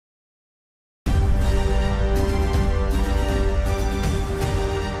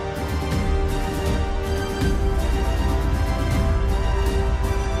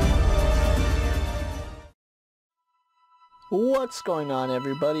What's going on,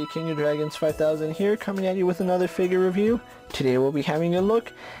 everybody? KingofDragons 5000 here, coming at you with another figure review. Today we'll be having a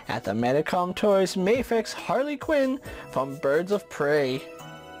look at the Medicom Toys Mafex Harley Quinn from Birds of Prey.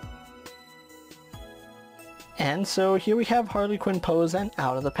 And so here we have Harley Quinn posed and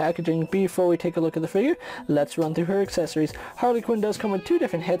out of the packaging. Before we take a look at the figure, let's run through her accessories. Harley Quinn does come with two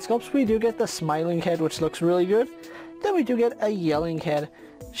different head sculpts. We do get the smiling head, which looks really good. Then we do get a yelling head.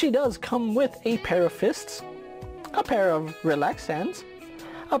 She does come with a pair of fists, a pair of relaxed hands,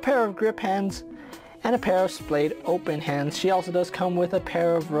 a pair of grip hands, and a pair of splayed open hands. She also does come with a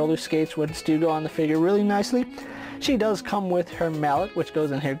pair of roller skates, which do go on the figure really nicely. She does come with her mallet, which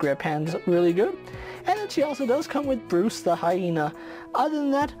goes in her grip hands really good. And then she also does come with Bruce the hyena. Other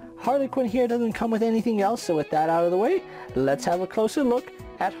than that, Harley Quinn here doesn't come with anything else, so with that out of the way, let's have a closer look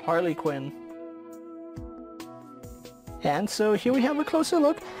at Harley Quinn. And so here we have a closer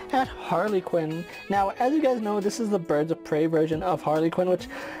look at Harley Quinn. Now, as you guys know, this is the Birds of Prey version of Harley Quinn, which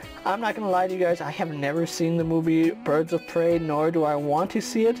I'm not going to lie to you guys, I have never seen the movie Birds of Prey, nor do I want to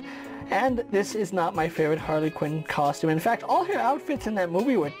see it. And this is not my favorite Harley Quinn costume. In fact, all her outfits in that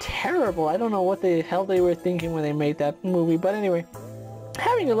movie were terrible. I don't know what the hell they were thinking when they made that movie. But anyway,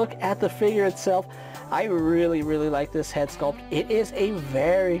 having a look at the figure itself, I really like this head sculpt. It is a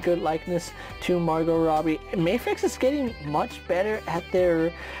very good likeness to Margot Robbie. Mafex is getting much better at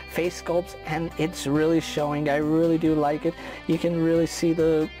their face sculpts, and it's really showing. I really do like it. You can really see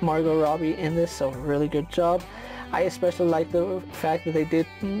the Margot Robbie in this, so really good job. I especially like the fact that they did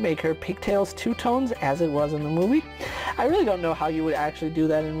make her pigtails two-tones as it was in the movie. I really don't know how you would actually do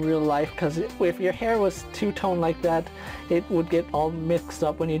that in real life, because if your hair was two-tone like that, it would get all mixed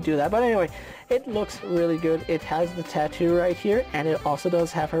up when you do that. But anyway, it looks really good. It has the tattoo right here, and it also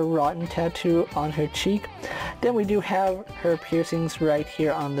does have her rotten tattoo on her cheek. Then we do have her piercings right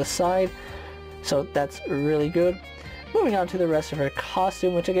here on the side, so that's really good. Moving on to the rest of her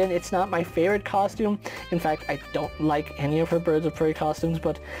costume, which again, it's not my favorite costume. In fact, I don't like any of her Birds of Prey costumes,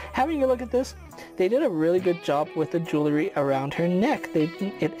 but having a look at this, they did a really good job with the jewelry around her neck.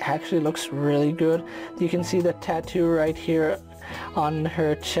 It actually looks really good. You can see the tattoo right here on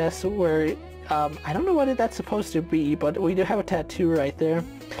her chest where, I don't know what that's supposed to be, but we do have a tattoo right there.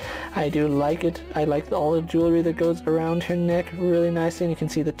 I do like it. I like all the jewelry that goes around her neck really nicely, and you can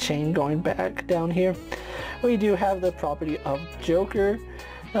see the chain going back down here. We do have the property of Joker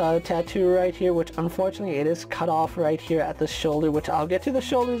tattoo right here, which unfortunately it is cut off right here at the shoulder, which I'll get to the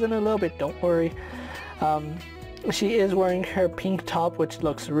shoulders in a little bit, don't worry. She is wearing her pink top, which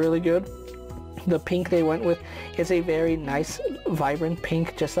looks really good. The pink they went with is a very nice, vibrant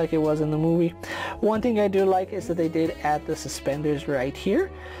pink, just like it was in the movie. One thing I do like is that they did add the suspenders right here,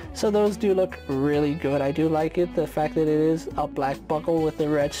 so those do look really good. I do like it, the fact that it is a black buckle with the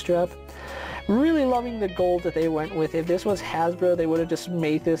red strap. Really loving the gold that they went with. If this was Hasbro, they would have just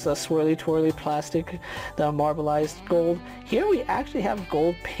made this a swirly twirly plastic, the marbleized gold. Here we actually have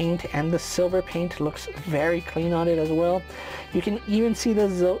gold paint, and the silver paint looks very clean on it as well. You can even see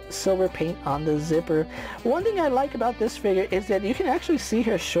the silver paint on the zipper. One thing I like about this figure is that you can actually see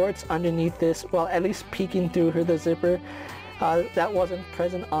her shorts underneath this, well, at least peeking through the zipper. That wasn't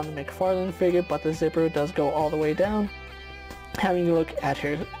present on the McFarlane figure, but the zipper does go all the way down. Having a look at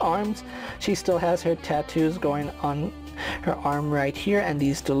her arms, she still has her tattoos going on her arm right here, and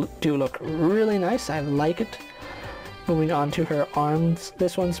these do look really nice. I like it. Moving on to her arms,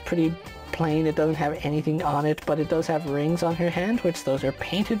 this one's pretty plain. It doesn't have anything on it, but it does have rings on her hand, which those are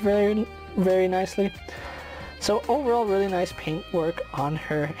painted very nicely. So overall, really nice paint work on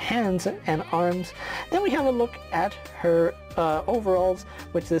her hands and arms. Then we have a look at her overalls,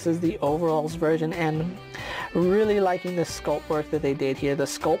 which this is the overalls version, and really liking the sculpt work that they did here. The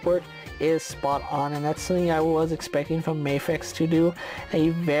sculpt work is spot on, and that's something I was expecting from Mafex to do. A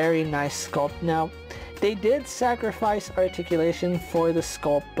very nice sculpt. Now, they did sacrifice articulation for the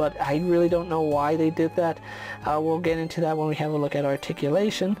sculpt, but I really don't know why they did that. We'll get into that when we have a look at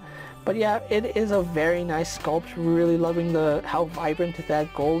articulation. But yeah, it is a very nice sculpt. Really loving how vibrant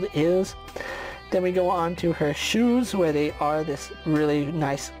that gold is. Then we go on to her shoes, where they are this really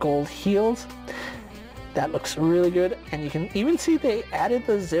nice gold heels. That looks really good, and you can even see they added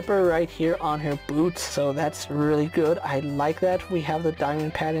the zipper right here on her boots, so that's really good. I like that. We have the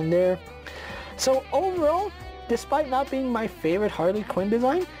diamond pattern there. So overall, despite not being my favorite Harley Quinn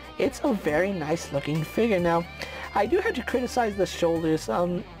design, it's a very nice looking figure. Now, I do have to criticize the shoulders.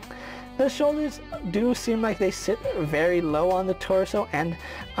 The shoulders do seem like they sit very low on the torso, and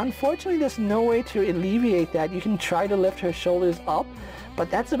unfortunately there's no way to alleviate that. You can try to lift her shoulders up,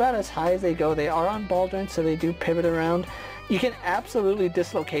 but that's about as high as they go. They are on ball joints, so they do pivot around. You can absolutely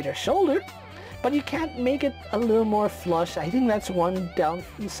dislocate her shoulder, but you can't make it a little more flush. I think that's one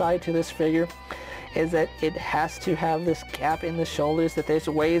downside to this figure, is that it has to have this gap in the shoulders, that there's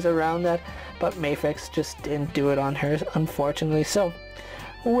ways around that, but Mafex just didn't do it on her, unfortunately. So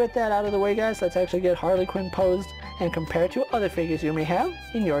with that out of the way, guys, let's actually get Harley Quinn posed and compare it to other figures you may have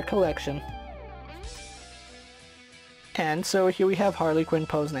in your collection. And so here we have Harley Quinn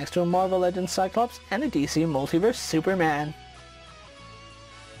posed next to a Marvel Legends Cyclops and a DC Multiverse Superman.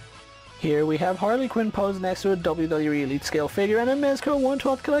 Here we have Harley Quinn posed next to a WWE Elite Scale figure and a Mezco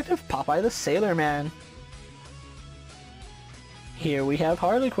 1/12 Collective Popeye the Sailor Man. Here we have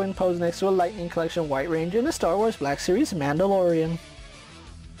Harley Quinn posed next to a Lightning Collection White Ranger and a Star Wars Black Series Mandalorian.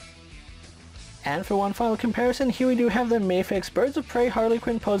 And for one final comparison, here we do have the Mafex Birds of Prey Harley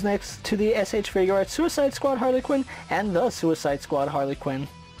Quinn posed next to the SH Figure Art Suicide Squad Harley Quinn and the Suicide Squad Harley Quinn.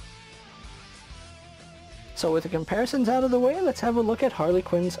 So with the comparisons out of the way, let's have a look at Harley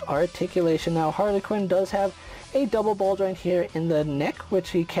Quinn's articulation. Now Harley Quinn does have a double ball joint here in the neck, which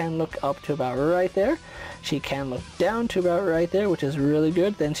she can look up to about right there. She can look down to about right there, which is really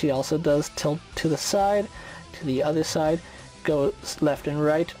good. Then she also does tilt to the side, to the other side, goes left and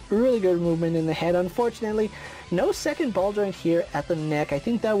right. Really good movement in the head. Unfortunately, no second ball joint here at the neck. I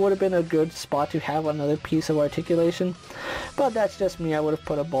think that would have been a good spot to have another piece of articulation, but that's just me. I would have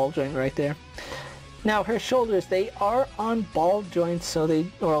put a ball joint right there. Now her shoulders, they are on ball joints, so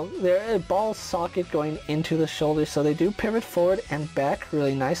they're a ball socket going into the shoulders, so they do pivot forward and back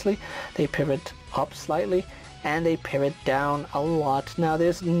really nicely. They pivot up slightly and they pivot down a lot. Now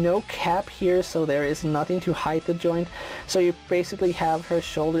there's no cap here, so there is nothing to hide the joint, so you basically have her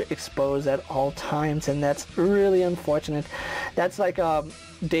shoulder exposed at all times, and that's really unfortunate. That's like a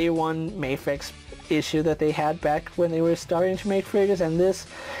day one Mafex issue that they had back when they were starting to make figures, and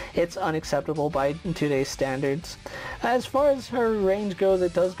it's unacceptable by today's standards. As far as her range goes,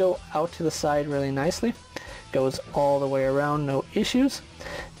 it does go out to the side really nicely, goes all the way around, no issues.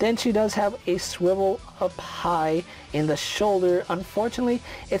 Then she does have a swivel up high in the shoulder. Unfortunately,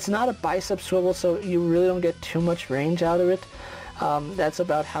 it's not a bicep swivel, so you really don't get too much range out of it. That's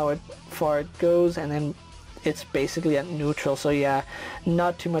about how far it goes, and then it's basically at neutral, so yeah,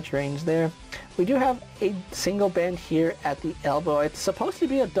 not too much range there. We do have a single bend here at the elbow. It's supposed to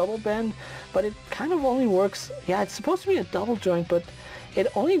be a double bend, but it kind of only works, yeah, it's supposed to be a double joint, but it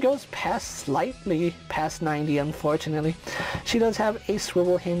only goes slightly past 90, unfortunately. She does have a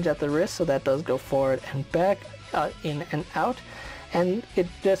swivel hinge at the wrist, so that does go forward and back, in and out, and it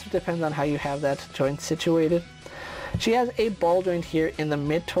just depends on how you have that joint situated. She has a ball joint here in the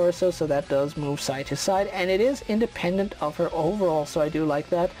mid-torso, so that does move side to side, and it is independent of her overall, so I do like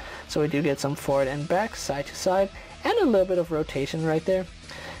that. So we do get some forward and back, side to side, and a little bit of rotation right there.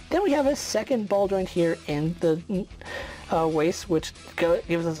 Then we have a second ball joint here in the waist, which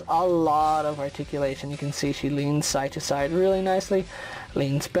gives us a lot of articulation. You can see she leans side to side really nicely,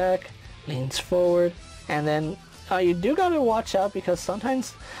 leans back, leans forward, and then you do gotta watch out, because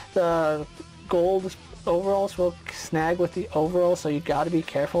sometimes the gold overalls will snag with the overall, so you gotta be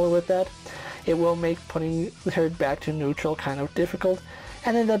careful with that. It will make putting her back to neutral kind of difficult.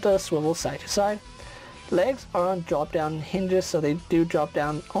 And then that does swivel side to side. Legs are on drop down hinges, so they do drop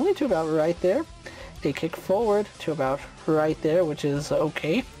down only to about right there. They kick forward to about right there, which is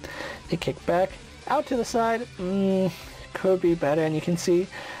okay. They kick back out to the side, could be better, and you can see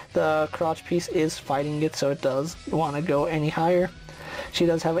the crotch piece is fighting it, so it does want to go any higher. She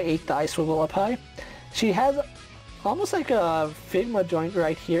does have a thigh swivel up high. She has almost like a Figma joint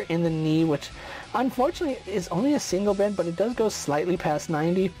right here in the knee, which unfortunately is only a single bend, but it does go slightly past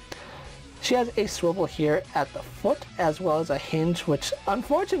 90. She has a swivel here at the foot, as well as a hinge, which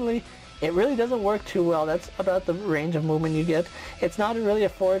unfortunately it really doesn't work too well. That's about the range of movement you get. It's not really a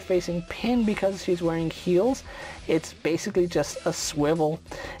forward-facing pin because she's wearing heels. It's basically just a swivel.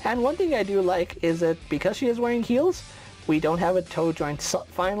 And one thing I do like is that because she is wearing heels, we don't have a toe joint. So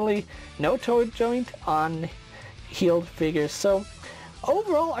finally, no toe joint on heeled figures. So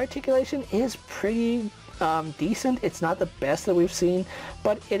overall articulation is pretty decent. It's not the best that we've seen,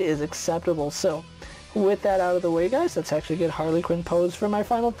 but it is acceptable. So with that out of the way, guys, let's actually get Harley Quinn posed for my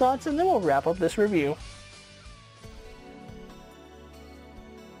final thoughts, and then we'll wrap up this review.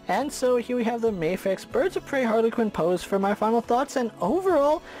 And so here we have the Mafex Birds of Prey Harley Quinn pose for my final thoughts, and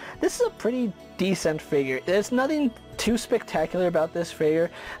overall, this is a pretty decent figure. There's nothing too spectacular about this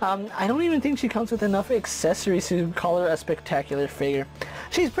figure. I don't even think she comes with enough accessories to call her a spectacular figure.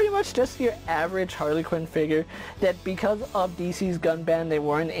 She's pretty much just your average Harley Quinn figure that because of DC's gun ban, they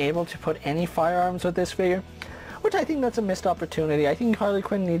weren't able to put any firearms with this figure. which I think that's a missed opportunity. I think Harley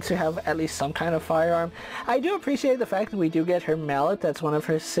Quinn needs to have at least some kind of firearm. I do appreciate the fact that we do get her mallet. That's one of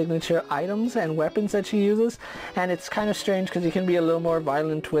her signature items and weapons that she uses, and it's kind of strange because you can be a little more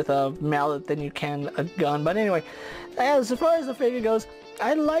violent with a mallet than you can a gun. But anyway, as far as the figure goes,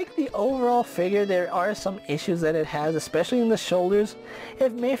 I like the overall figure. There are some issues that it has, especially in the shoulders.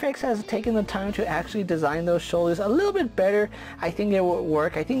 If Mafex has taken the time to actually design those shoulders a little bit better, I think it would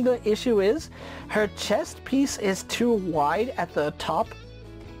work. I think the issue is her chest piece is too wide at the top,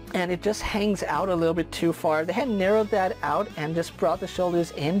 and it just hangs out a little bit too far. They had narrowed that out and just brought the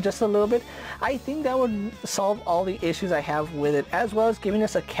shoulders in just a little bit. I think that would solve all the issues I have with it, as well as giving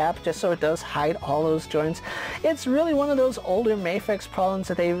us a cap just so it does hide all those joints. It's really one of those older Mafex problems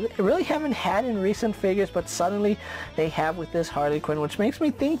that they really haven't had in recent figures, but suddenly they have with this Harley Quinn, which makes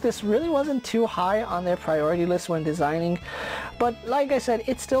me think this really wasn't too high on their priority list when designing. But like I said,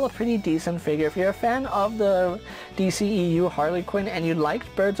 it's still a pretty decent figure. If you're a fan of the DCEU Harley Quinn and you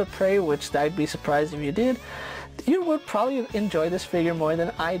liked Birds of Prey, which I'd be surprised if you did, you would probably enjoy this figure more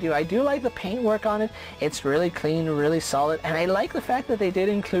than I do. I do like the paintwork on it. It's really clean, really solid, and I like the fact that they did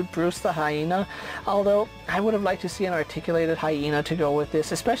include Bruce the hyena, although I would have liked to see an articulated hyena to go with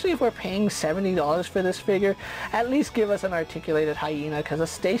this, especially if we're paying $70 for this figure. At least give us an articulated hyena, because a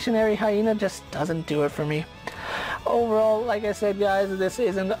stationary hyena just doesn't do it for me. Overall, like I said, guys, this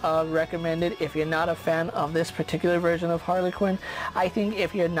isn't recommended if you're not a fan of this particular version of Harley Quinn. I think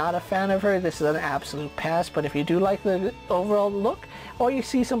if you're not a fan of her, this is an absolute pass, but if you do like the overall look, or you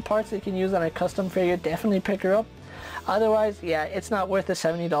see some parts that you can use on a custom figure, definitely pick her up. Otherwise, yeah, it's not worth the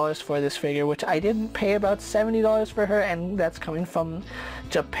 $70 for this figure, which I did pay about $70 for her, and that's coming from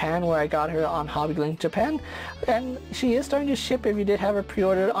Japan, where I got her on HobbyLink Japan. And she is starting to ship. If you did have her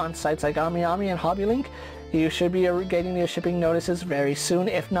pre-ordered on sites like AmiAmi and HobbyLink, you should be getting your shipping notices very soon,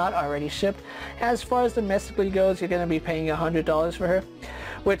 if not already shipped. As far as domestically goes, you're going to be paying $100 for her,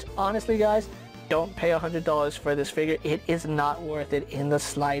 which honestly, guys, don't pay $100 for this figure. It is not worth it in the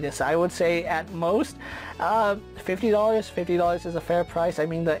slightest. I would say at most $50. $50 is a fair price. I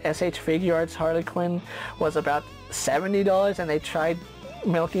mean, the SH Figuarts Harley Quinn was about $70, and they tried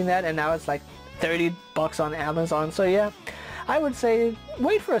milking that, and now it's like $30 on Amazon. So yeah, I would say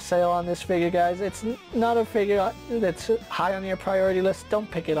wait for a sale on this figure, guys. It's not a figure that's high on your priority list. Don't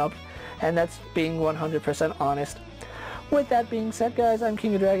pick it up, and that's being 100% honest. With that being said, guys, I'm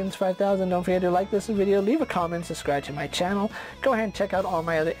KingofDragons 5000. Don't forget to like this video, leave a comment, subscribe to my channel. Go ahead and check out all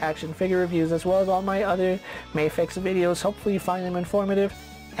my other action figure reviews, as well as all my other Mafex videos. Hopefully you find them informative.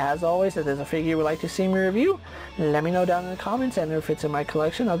 As always, if there's a figure you would like to see me review, let me know down in the comments, and if it's in my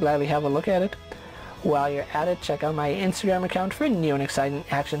collection, I'll gladly have a look at it. While you're at it, check out my Instagram account for new and exciting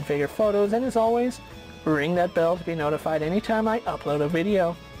action figure photos, and as always, ring that bell to be notified anytime I upload a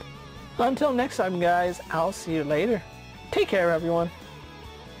video. Until next time, guys, I'll see you later. Take care, everyone.